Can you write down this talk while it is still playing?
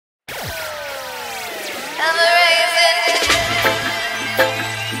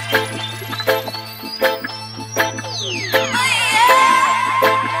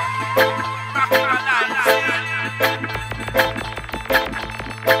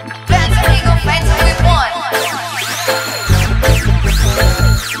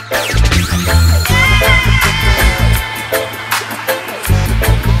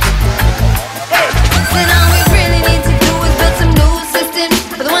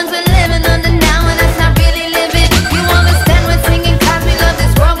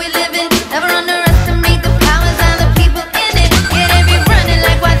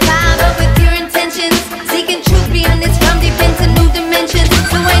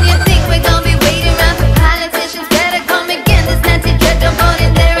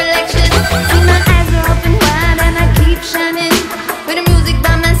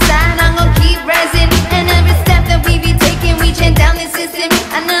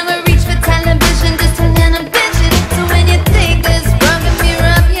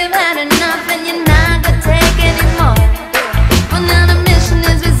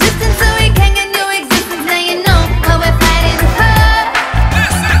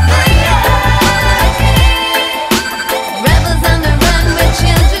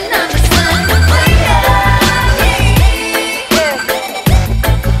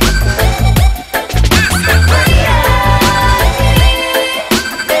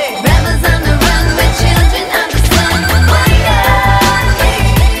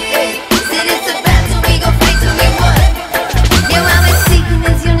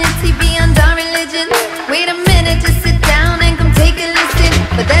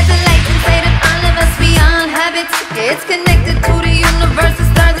It's connected to the universe, the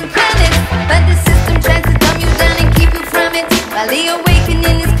stars and planets, but the system tries to dumb you down and keep you from it. While the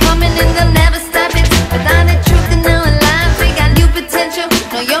awakening is coming and they'll never stop it. Without the truth in our lives, we got new potential.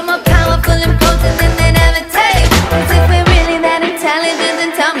 No, you're more powerful and